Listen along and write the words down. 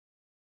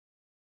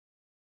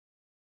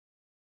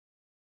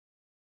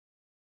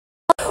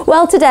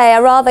Well, today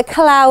a rather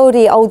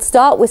cloudy old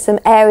start with some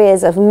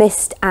areas of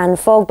mist and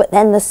fog, but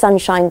then the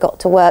sunshine got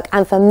to work,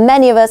 and for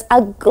many of us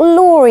a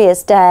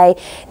glorious day.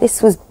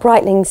 This was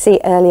Brightling Sea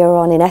earlier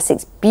on in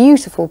Essex,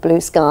 beautiful blue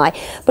sky,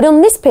 but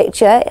on this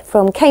picture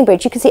from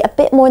Cambridge you can see a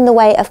bit more in the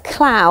way of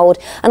cloud,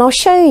 and I'll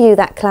show you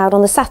that cloud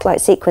on the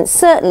satellite sequence.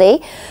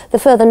 Certainly the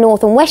further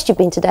north and west you've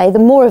been today, the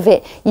more of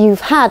it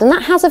you've had, and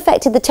that has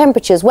affected the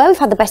temperatures. Where we've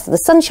had the best of the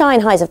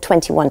sunshine, highs of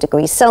 21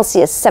 degrees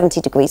Celsius, 70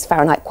 degrees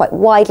Fahrenheit quite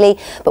widely,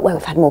 but where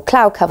we've had more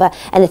cloud cover,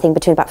 anything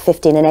between about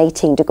 15 and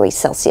 18 degrees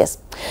Celsius.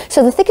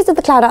 So the thickest of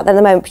the cloud out there at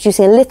the moment,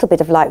 producing a little bit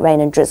of light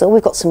rain and drizzle.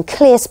 We've got some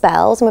clear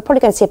spells, and we're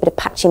probably going to see a bit of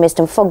patchy mist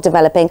and fog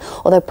developing,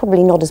 although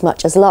probably not as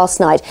much as last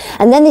night.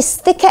 And then this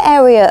thicker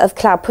area of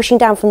cloud pushing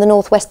down from the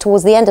northwest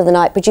towards the end of the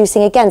night,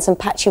 producing again some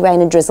patchy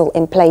rain and drizzle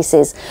in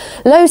places.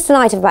 Lows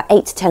tonight of about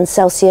 8 to 10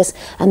 Celsius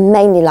and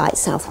mainly light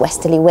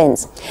southwesterly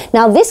winds.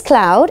 Now this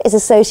cloud is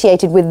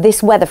associated with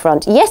this weather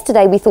front.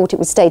 Yesterday we thought it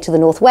would stay to the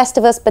northwest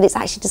of us, but it's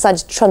actually decided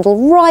to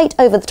trundle right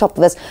over the top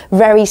of us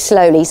very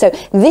slowly. So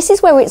this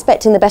is where we're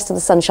expecting the best of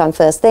the sunshine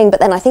first thing, but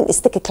then I think this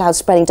thicker cloud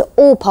spreading to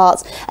all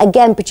parts,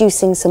 again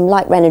producing some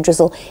light rain and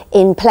drizzle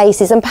in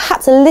places, and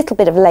perhaps a little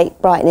bit of late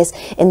brightness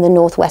in the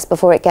northwest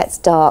before it gets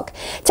dark.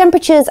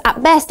 Temperatures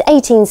at best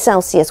 18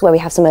 Celsius where we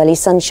have some early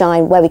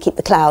sunshine, where we keep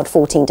the cloud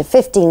 14 to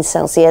 15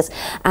 Celsius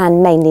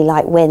and mainly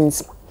light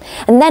winds.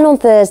 And then on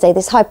Thursday,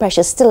 this high pressure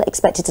is still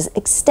expected to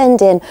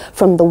extend in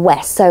from the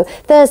west. So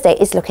Thursday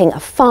is looking a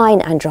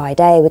fine and dry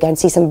day. We're going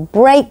to see some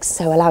breaks,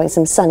 so allowing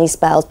some sunny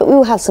spells, but we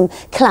will have some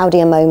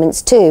cloudier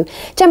moments too.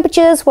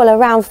 Temperatures, well,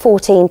 around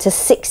 14 to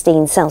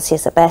 16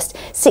 Celsius at best.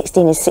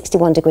 16 is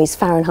 61 degrees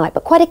Fahrenheit,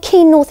 but quite a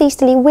keen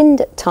northeasterly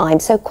wind at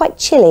times, so quite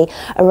chilly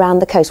around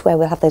the coast where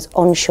we'll have those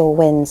onshore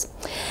winds.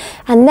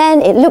 And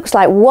then it looks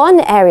like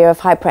one area of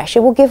high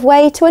pressure will give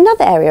way to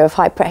another area of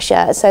high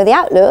pressure. So the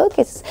outlook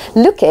is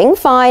looking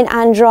fine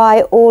and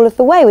dry all of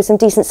the way with some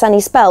decent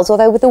sunny spells,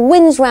 although with the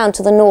winds round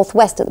to the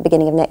northwest at the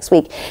beginning of next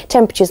week,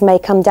 temperatures may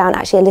come down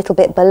actually a little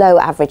bit below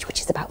average,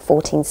 which is about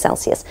 14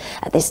 Celsius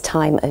at this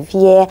time of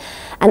year.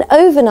 And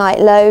overnight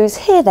lows,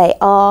 here they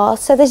are.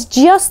 So there's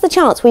just the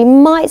chance we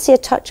might see a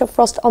touch of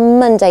frost on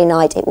Monday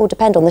night. It will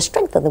depend on the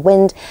strength of the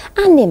wind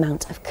and the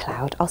amount of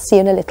cloud. I'll see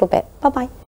you in a little bit. Bye-bye.